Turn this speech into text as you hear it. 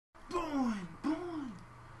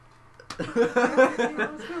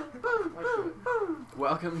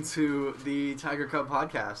Welcome to the Tiger Cub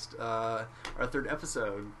podcast, our third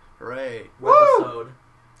episode. Hooray!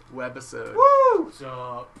 Webisode. Woo! What's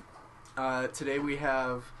up? Today we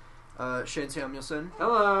have Shane Samuelson.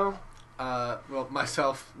 Hello. Well,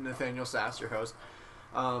 myself, Nathaniel Sass, your host.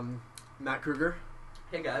 Matt Kruger.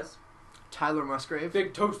 Hey guys. Tyler Musgrave.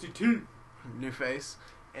 Big toasty tea. New face.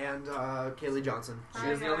 And Kaylee Johnson. She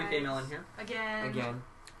is the only female in here. Again.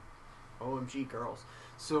 OMG girls.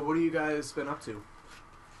 So what have you guys been up to?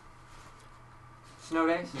 Snow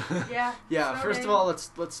days? Yeah, Snow first day. of all,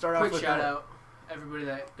 let's start off Quick with shout that. out everybody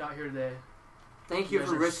that got here today. Thank You you guys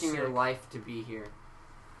for are risking your sick. life to be here.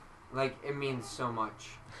 Like, it means so much.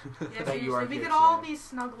 Yeah, that you are we here could all today. be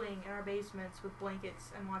snuggling in our basements with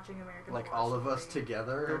blankets and watching American Like Horror all of us Story.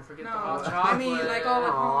 together. Don't forget No, the hot I chocolate. mean, like, all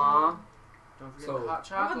at Aww. home. Don't forget So- the hot I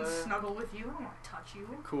chocolate. wouldn't snuggle with you. I don't want to touch you.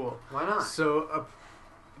 Cool. Why not? So,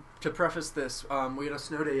 to preface this, we had a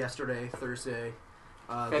snow day yesterday, Thursday,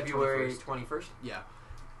 the February 21st. 21st? Yeah,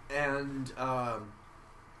 and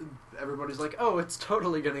everybody's like, "Oh, it's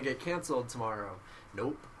totally gonna get canceled tomorrow."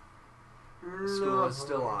 Nope, school is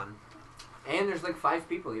still on. And there's like 5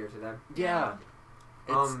 people here today. Yeah,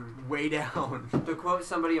 it's way down. To quote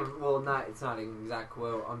somebody, it's not an exact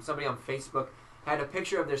quote. Somebody on Facebook had a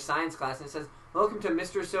picture of their science class and it says, "Welcome to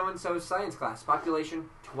Mr. So-and-so's science class.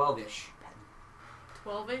 Population 12-ish."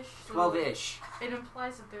 12-ish? 12-ish. It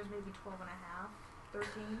implies that there's maybe 12 and a half,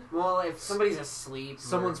 13. Well, if somebody's asleep.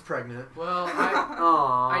 Someone's pregnant. Well, Aww.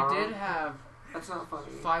 I did have That's not funny.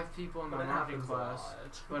 5 people in my But it morning happens a class,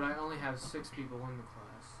 lot. but I only have 6 people in the class.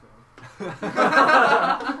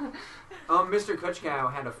 Mr.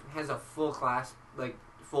 Kuchkow has a full class, like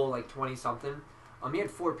 20 something. He had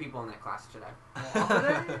 4 people in that class today.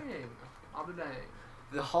 I'll be dang.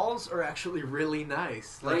 The halls are actually really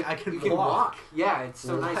nice. Like I can you can walk. Yeah, it's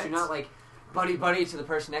so nice. What? You're not like buddy to the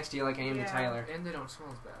person next to you like I am to Yeah. Tyler. And they don't smell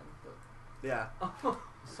as bad. But Yeah,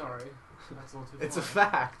 sorry, that's a little too. it's a far.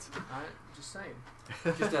 fact. Just saying.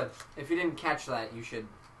 Just if you didn't catch that, you should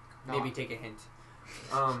maybe No. take a hint.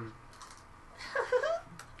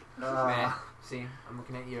 Matt, see, I'm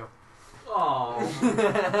looking at you. Oh.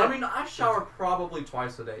 I mean, I shower probably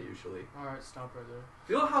twice a day usually. All right, stop right there.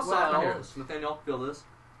 Feel how soft my hair Well- is. Nathaniel, feel this.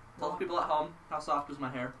 Tell the people at home how soft is my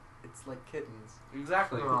hair. It's like kittens.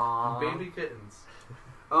 Exactly. Aww. Baby kittens.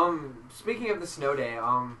 Speaking of the snow day,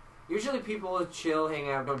 usually people chill, hang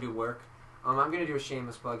out, don't do work. I'm gonna do a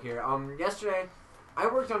shameless plug here. Yesterday, I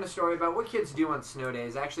worked on a story about what kids do on snow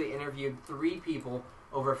days. I actually interviewed 3 people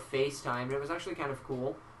over FaceTime, and it was actually kind of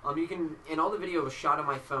cool. And all the video was shot on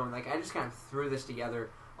my phone. Like, I just kind of threw this together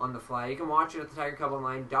on the fly. You can watch it at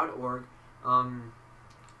thetigercubonline.org.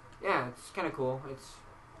 Yeah, it's kind of cool. It's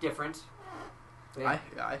different. I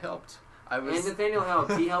helped. And Nathaniel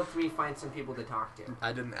helped. He helped me find some people to talk to.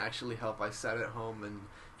 I didn't actually help. I sat at home and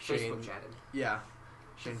Shane. Facebook chatted. Yeah,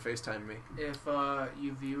 Shane FaceTimed me. If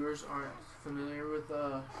you viewers aren't familiar with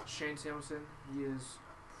Shane Samuelson, he is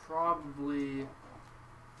probably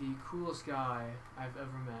the coolest guy I've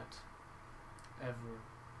ever met. Ever.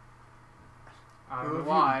 I don't know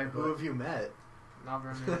why, Who but have you met? not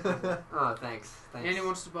very many people. Oh, thanks. And he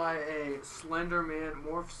wants to buy a Slender Man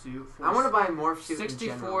morph suit for I want to buy a morph suit in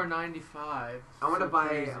general. $64.95. I want to So buy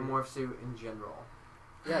crazy. a morph suit in general.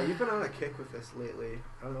 Yeah, you've been on a kick with this lately.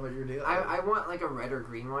 I don't know what you're doing. I want like a red or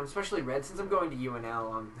green one, especially red since I'm going to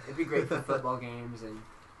UNL. It'd be great for football games, and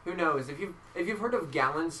who knows if you've heard of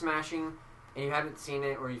gallon smashing and you haven't seen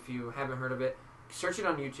it, or if you haven't heard of it, search it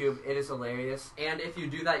on YouTube. It is hilarious. And if you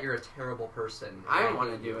do that, you're a terrible person. I don't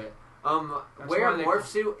want to do it. That's Wear why a they morph call-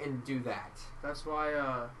 suit and do that. That's why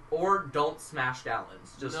Or don't smash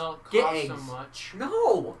gallons. Just milk get costs so eggs. much.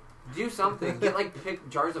 no. Do something. Get like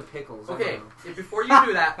jars of pickles. I Okay. don't know. Before you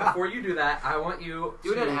do that, I want you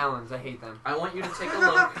Do it to, at Allen's. I hate them. I want you to take a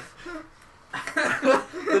look.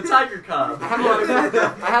 The Tiger Cub. I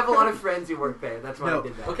have a lot of friends who work there. That's why No. I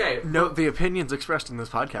did that. Okay. Note, the opinions expressed in this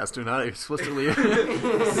podcast do not explicitly...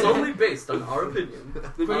 Solely based on our opinion.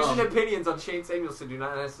 The views and opinions on Shane Samuelson do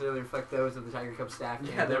not necessarily reflect those of the Tiger Cub staff.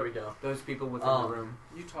 Yeah, there we go. Those people within the room.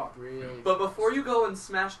 You talk really. But before you go and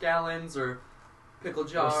smash gallons or pickle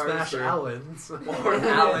jars Or smash Allens. or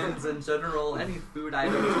Allens in general, any food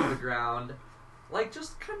items to the ground, like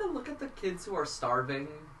just kind of look at the kids who are starving.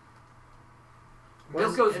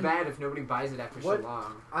 This goes bad if nobody buys it after what- so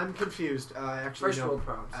long. I'm confused. I First world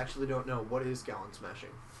problems. actually don't know. What is gallon smashing?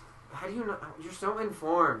 How do you know? You're so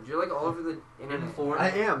informed. You're like all over the internet. Informed. I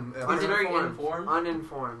am. He's very Uninformed. informed.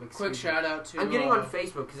 Uninformed. Quick excuse me. shout out to I'm getting on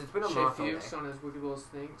Facebook because it's been a Shay month all day. Fuchs on his Wicked Will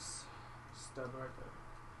Thinks. Stud right there.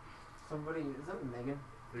 Somebody, is that Megan?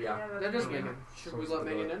 Yeah. That is Megan. Should we let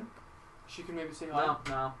Megan in? She can maybe say hi.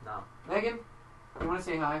 No. Megan, you want to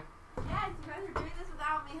say hi? Yes, you guys are doing this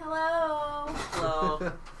without me. Hello.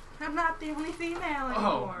 Hello. I'm not the only female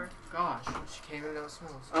anymore. Gosh, she came in and it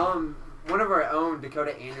smells. One of our own,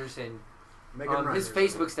 Dakota Anderson, Megan his Reinders.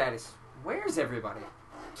 Facebook status. Where's everybody?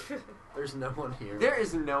 There's no one here. There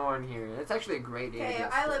is no one here. That's actually a great day. Okay,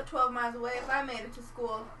 I live 12 miles away. If I made it to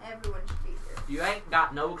school, everyone should be here. You ain't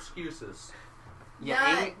got no excuses. Yeah,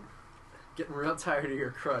 None. ain't- Getting real tired of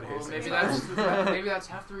your crud. Well, Hazel. maybe that's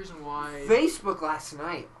half the reason why. Facebook last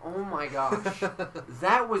night. Oh my gosh.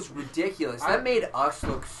 That was ridiculous. That made us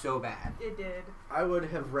look so bad. It did. I would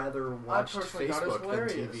have rather watched personally thought it was Facebook than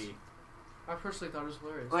hilarious. TV. I personally thought it was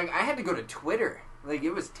hilarious. Like, I had to go to Twitter. Like,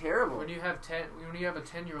 it was terrible. When you have a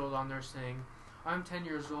 10-year-old on there saying, "I'm 10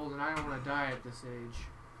 years old and I don't want to die at this age."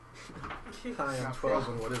 Hi, I'm 12,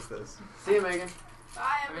 and what is this? See you, Megan. Bye,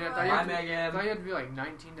 I mean, I everyone. thought you Hi, had to- I Megan. thought you had to be like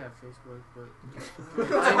 19 to have Facebook,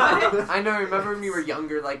 but I know, remember when we were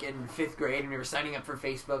younger, like in 5th grade, and we were signing up for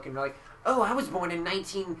Facebook, and we're like, oh, I was born in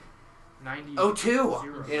 1902. 90.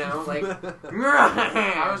 You know, like,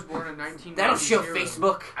 I was born in 1990. that'll show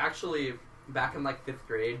Facebook. Actually, back in like 5th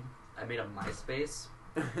grade, I made a MySpace,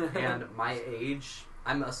 and my age,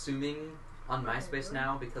 I'm assuming on MySpace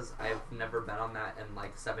now because I've never been on that in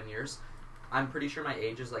like 7 years. I'm pretty sure my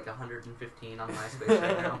age is like 115 on MySpace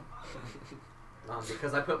right now.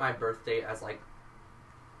 Because I put my birth date as like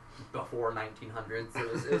before 1900s.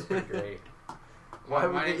 It was pretty great. Why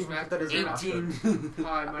would my they name's even Matt put that as an Kruger. option?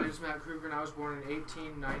 Hi, my name's Matt Kruger and I was born in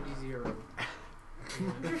 1890.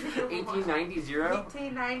 1890.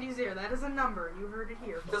 1890. That is a number. You heard it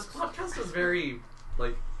here. This podcast is very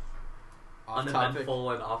like Off topic.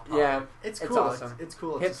 uneventful and off topic. Yeah, It's It's cool. awesome. It's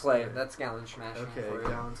cool. hit It's a play. story. That's Gallon Smashing Okay, for you.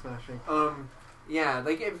 gallon smashing. Yeah,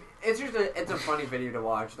 like it's just it's a funny video to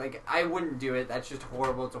watch. Like I wouldn't do it. That's just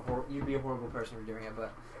horrible. You'd be a horrible person for doing it.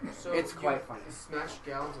 But So It's quite you funny. Smash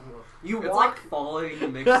gallons of milk. you It's walk like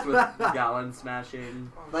falling mixed with gallon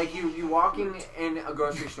smashing. like you walking in a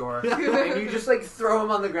grocery store and you just like throw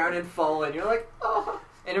them on the ground and fall and you're like oh,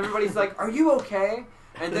 and everybody's like, are you okay?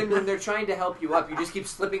 And then when they're trying to help you up, you just keep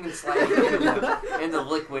slipping and sliding in the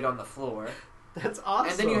liquid on the floor. That's awesome.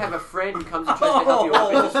 And then you have a friend who comes and tries to help you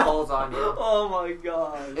up and just falls on you. Oh my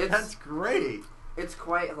god. That's great. It's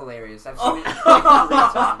quite hilarious. I've seen it like 3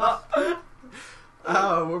 times.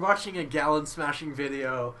 Oh, we're watching a gallon smashing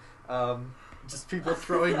video. Just people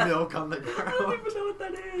throwing milk on the I don't ground. even know what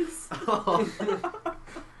that is. Oh,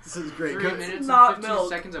 this is great. 3 Go, minutes not and 15 milk.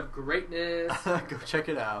 seconds of greatness. go check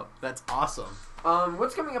it out. That's awesome.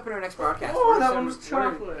 What's coming up in our next broadcast? Oh, What are that some- one was what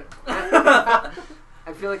are- chocolate.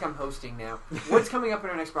 I feel like I'm hosting now. What's coming up in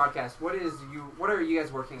our next broadcast? What are you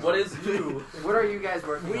guys working on? What is you? What are you guys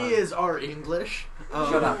working on? We is our English.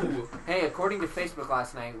 Shut up. Ooh. Hey, according to Facebook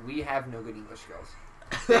last night, we have no good English skills.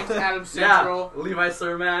 Thanks, Adam Central. Yeah, Levi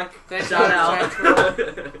Cermak. Thanks, Shout Adam out.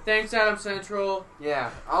 Central. Thanks, Adam Central. Yeah,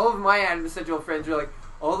 all of my Adam Central friends are like,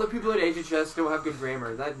 all the people at HHS don't have good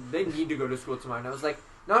grammar. They need to go to school tomorrow. And I was like,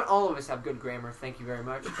 not all of us have good grammar. Thank you very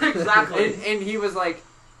much. Exactly. And he was like,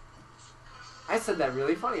 I said that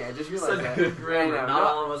really funny. I just You realized said that. good grammar. I know. Not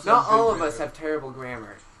all of us Not have good all of grammar. us have terrible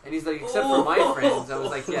grammar. And he's like, except for my friends. I was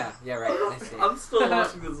like, yeah, right. I see. I'm still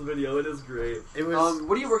watching this video. It is great. It was.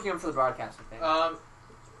 What are you working on for the broadcast, I think?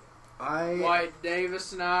 I. White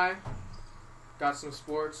Davis and I got some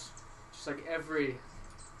sports, just like every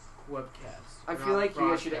webcast. I feel like you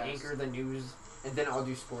guys should anchor the news, and then I'll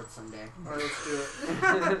do sports someday. Alright, let's do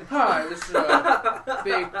it. Hi, this is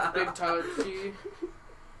Big Tyler T.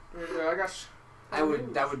 And, I got.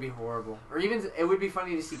 That would be horrible. Or even it would be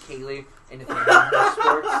funny to see Kaylee and Nathaniel host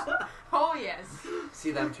sports. Oh yes.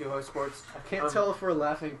 See them two host sports. I can't tell if we're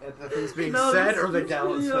laughing at the things being No, said this or the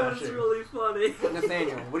gallon video is smashing. really funny.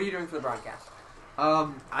 Nathaniel, what are you doing for the broadcast?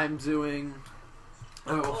 I'm doing.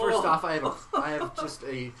 Oh, well, first off, I have just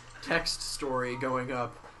a text story going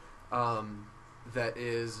up. That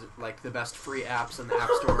is like the best free apps in the App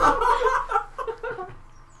Store.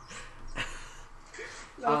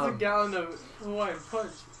 That's a gallon of Hawaiian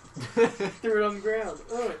Punch. Threw it on the ground.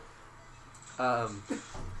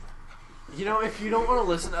 You know, if you don't want to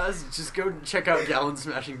listen to us, just go check out gallon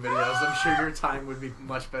smashing videos. I'm sure your time would be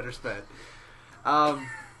much better spent. I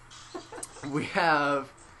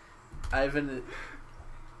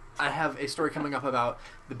have a story coming up about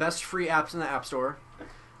the best free apps in the App Store.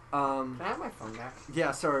 Can I have my phone back?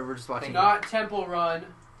 Yeah, sorry, we're just watching. Not Temple Run,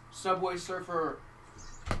 Subway Surfer.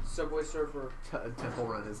 Temple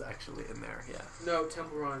Run is actually in there. Yeah. No,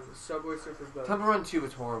 Temple Run. Subway Surfer's better. Temple Run 2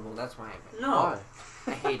 is horrible. That's my opinion. No.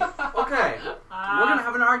 I hate it. Okay. We're gonna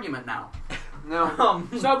have an argument now. No.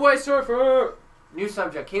 Subway Surfer. New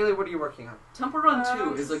subject. Kaylee, what are you working on? Temple Run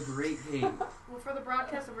 2 is a great game. Well, for the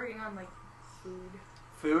broadcast, I'm working on like food.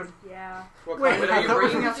 Food? Yeah, What Wait, kind of I Are you thought we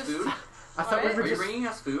bringing were us just- food? I thought we What? were Are you just. bringing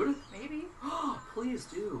us food? maybe. Please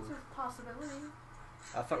do. It's a possibility.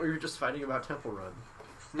 I thought we were just fighting about Temple Run.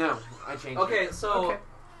 No, I changed it. Okay, so Okay.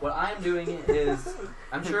 what I'm doing is,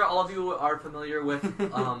 I'm sure all of you are familiar with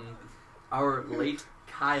our late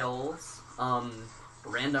Kyle's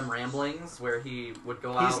random ramblings, where he would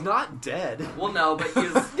go out. He's not dead. Well, no, but he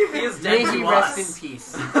is dead May to he us. rest in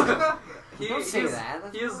peace. He, Don't say he's- that.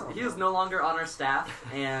 That's He is horrible. no longer on our staff,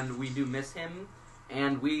 and we do miss him.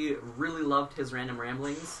 And we really loved his random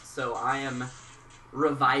ramblings, so I am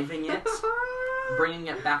reviving it, bringing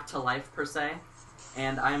it back to life per se,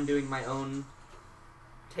 and I am doing my own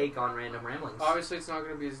take on random ramblings. Obviously, it's not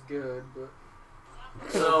going to be as good, but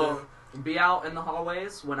So be out in the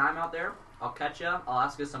hallways when I'm out there. I'll catch you. I'll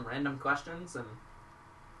ask you some random questions, and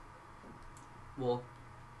we'll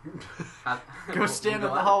have, Go stand in go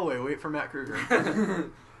the at it. hallway. Wait for Matt Kruger.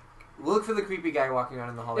 Look for the creepy guy walking around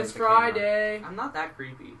in the hallway. it's with the camera. Friday. I'm not that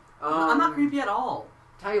creepy. I'm not Um, creepy at all.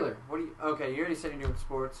 Tyler, what do you? Okay, you already said you're doing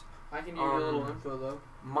sports. I can give you a little info though.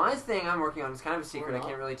 My thing I'm working on is kind of a secret. Or I not.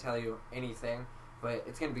 can't really tell you anything, but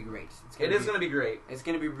it's gonna be great. It is going to be great. It's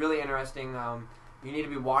gonna be really interesting. You need to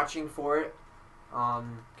be watching for it.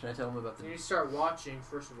 Can I tell him about the? You need to start watching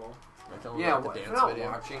first of all. Can I tell him Yeah, about the if dance you're not video?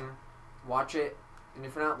 watching, watch it, and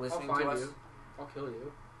if you're not I'll listening find to us, you. I'll kill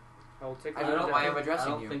you. I will take. I don't know why I'm I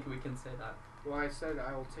addressing don't you. think we can say that. Well, I said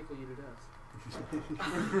I will tickle you to death.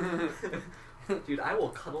 Dude, I will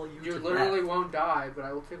cuddle you You to literally death. won't die, but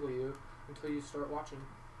I will tickle you until you start watching.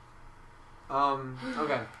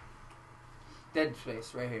 okay. Dead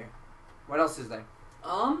space right here. What else is there?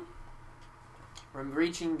 We're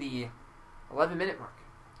reaching the 11-minute mark.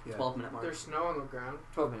 Yeah. 12-minute mark. There's snow on the ground.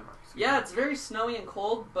 12-minute mark. excuse Yeah, me. it's very snowy and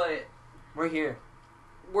cold, but We're here.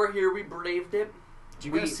 we're here. We braved it. Did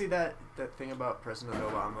you We- guys see that thing about President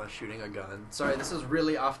Obama shooting a gun? Sorry, this is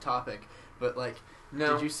really off topic, but like,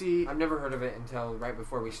 No, did you see? I've never heard of it until right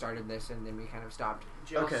before we started this, and then we kind of stopped.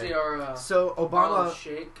 Did y'all Okay. see our So Harlem Obama.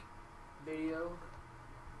 Shake video?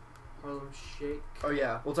 Harlem Shake. Oh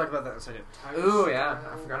yeah, we'll talk about that in a second. Tiger Ooh, yeah,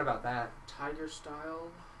 style, I forgot about that. Tiger style.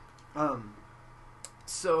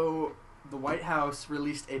 So the White House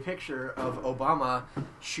released a picture of Obama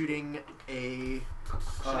shooting a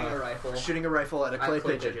Shooting a rifle. at a At clay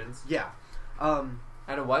clay pigeon. pigeons. Yeah,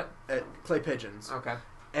 At a what? at clay pigeons. Okay.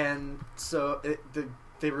 And so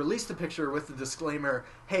they released the picture with the disclaimer,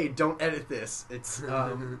 "Hey, don't edit this. It's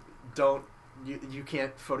don't you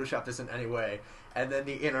can't Photoshop this in any way." And then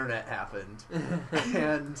the internet happened,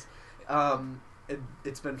 and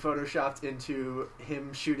it's been photoshopped into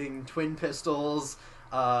him shooting twin pistols,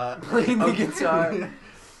 Playing the guitar. With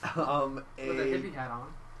a hippie hat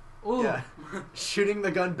on. Ooh. yeah, shooting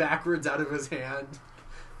the gun backwards out of his hand.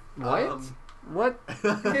 What? What?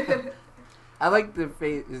 I like the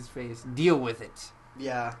his face. Deal with it.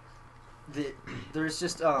 Yeah, there's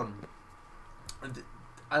just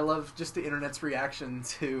I love just the internet's reaction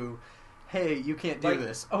to, "Hey, you can't do Like,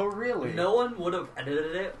 this." Oh, really? No one would have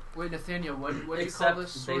edited it. Wait, Nathaniel, what do you call Except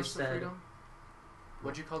this they source of said- freedom?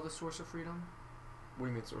 What'd you call the source of freedom? What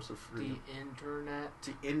do you mean source of freedom? The internet.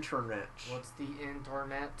 The internet. What's the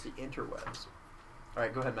internet? The interwebs? All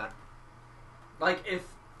right, go ahead, Matt. Like,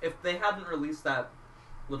 if they hadn't released that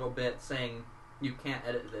little bit saying you can't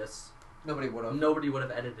edit this, Nobody would have. nobody would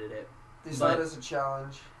have edited it. They saw it as a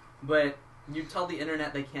challenge. But you tell the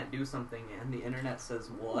internet they can't do something, and the internet says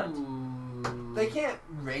what? Ooh. They can't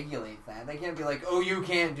regulate that. They can't be like, "Oh, you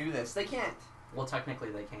can't do this." They can't. Well, technically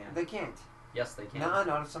they can. They can't. Yes, they can. No,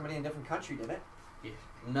 not if somebody in a different country did it.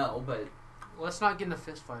 No, but Let's not get in a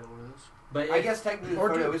fist fight over this. but I if- guess technically the Or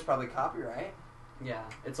photo do- is probably copyright. yeah,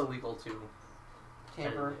 it's illegal to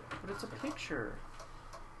Tamper. edit it. But it's a picture.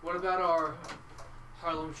 What about our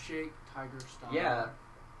Harlem Shake Tiger style? Yeah.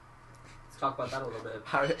 Let's talk about that a little bit.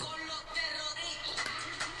 How?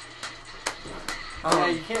 Yeah,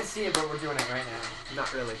 you can't see it, but we're doing it right now.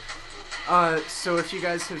 Not really. So if you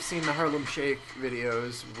guys have seen the Harlem Shake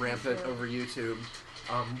videos rampant over YouTube,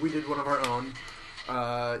 we did one of our own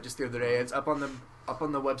just the other day. It's up on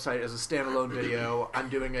the website as a standalone video. I'm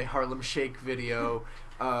doing a Harlem Shake video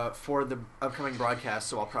for the upcoming broadcast,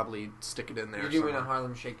 so I'll probably stick it in there. You're doing a somewhere.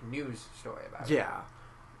 Harlem Shake news story about it. Yeah.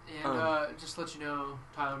 And just to let you know,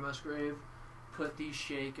 Tyler Musgrave put the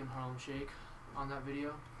Shake and Harlem Shake on that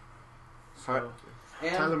video. So,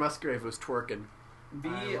 And Tyler Musgrave was twerking. be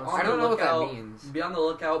I on I the don't know what that lookout. means. Be on the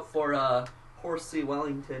lookout for Horsey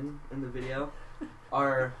Wellington in the video.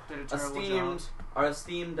 Our did a terrible job.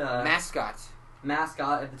 esteemed Mascot.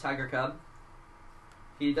 mascot at the Tiger Cub.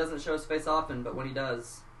 He doesn't show his face often, but when he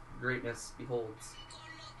does, greatness beholds.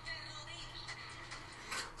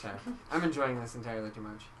 Sorry. I'm enjoying this entirely too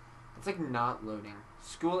much. It's like not loading.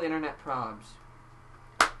 School internet probs.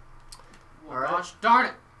 Well, All right. gosh darn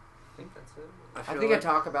it! I think that's it. I feel think I like-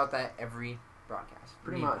 talk about that every broadcast.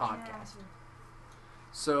 Pretty Every much. podcast.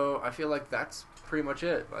 So I feel like that's pretty much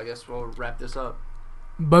it. I guess we'll wrap this up.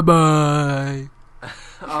 Bye bye.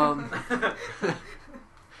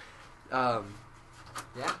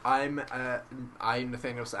 Yeah. I'm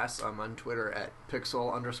Nathaniel Sass. I'm on Twitter at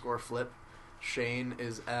pixel_flip. Shane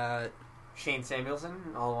is at Shane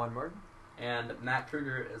Samuelson, all one word. And Matt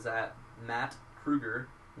Kruger is at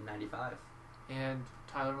MattKruger95. And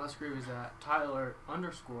Tyler Musgrave is at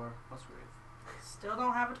Tyler_Musgrave. Still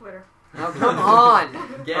don't have a Twitter. Oh, come on!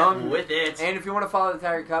 Get with it. And if you want to follow the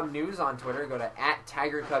Tiger Cub News on Twitter, go to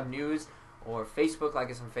 @TigerCubNews or Facebook.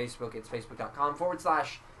 Like us on Facebook. It's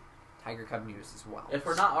facebook.com/Tiger Cub News as well. If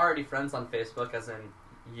we're not already friends on Facebook, as in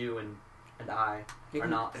you and I You are can-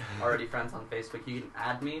 not already friends on Facebook, you can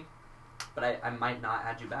add me, but I might not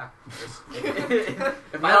add you back.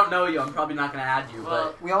 If I don't know you, I'm probably not going to add you,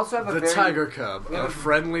 Well, We also have a the very Tiger Cub, Yeah. a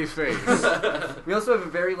friendly face. but... we also have a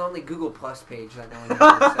very lonely Google Plus page that no one uses.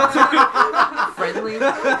 Friendly,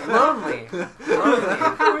 lonely.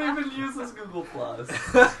 Who even uses Google Plus?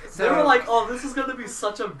 So, They were like, "Oh, this is gonna be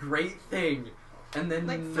such a great thing," and then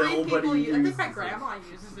Like 3 nobody people use. I uses think my it. grandma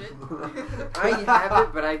uses it. I have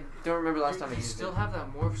it, but I don't remember last time I you used still it. have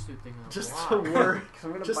that morph suit thing on. Just Why? the word. 'Cause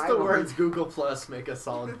I'm gonna Just buy the one. words Google Plus make us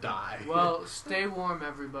all die. Well, stay warm,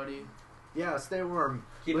 everybody. Yeah, stay warm.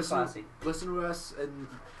 Keep it Listen- classy, Listen to us and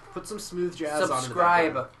put some smooth jazz on.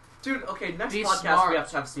 Subscribe. dude. Okay, next Be podcast smart. we have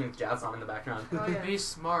to have smooth jazz on in the background. Oh, yeah. Be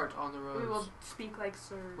smart on the roads. We will speak like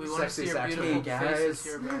sirs. We want to Sexy see your saxophone. beautiful Hey, faces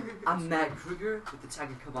guys. here. I'm Matt Kruger with the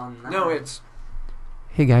Tiger Cub on. No, it's.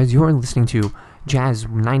 Hey guys, you're listening to Jazz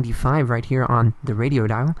 95 right here on the radio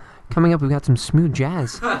dial. Coming up, we've got some smooth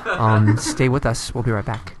jazz. Stay with us. We'll be right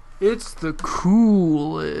back. It's the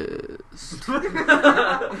coolest.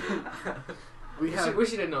 We have.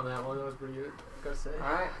 Wish you didn't know that one. That was pretty good. Gotta say.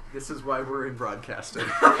 Alright. This is why we're in broadcasting.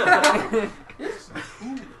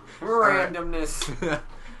 Randomness. Thanks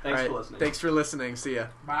All right, for listening. Thanks for listening. See ya.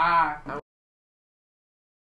 Bye.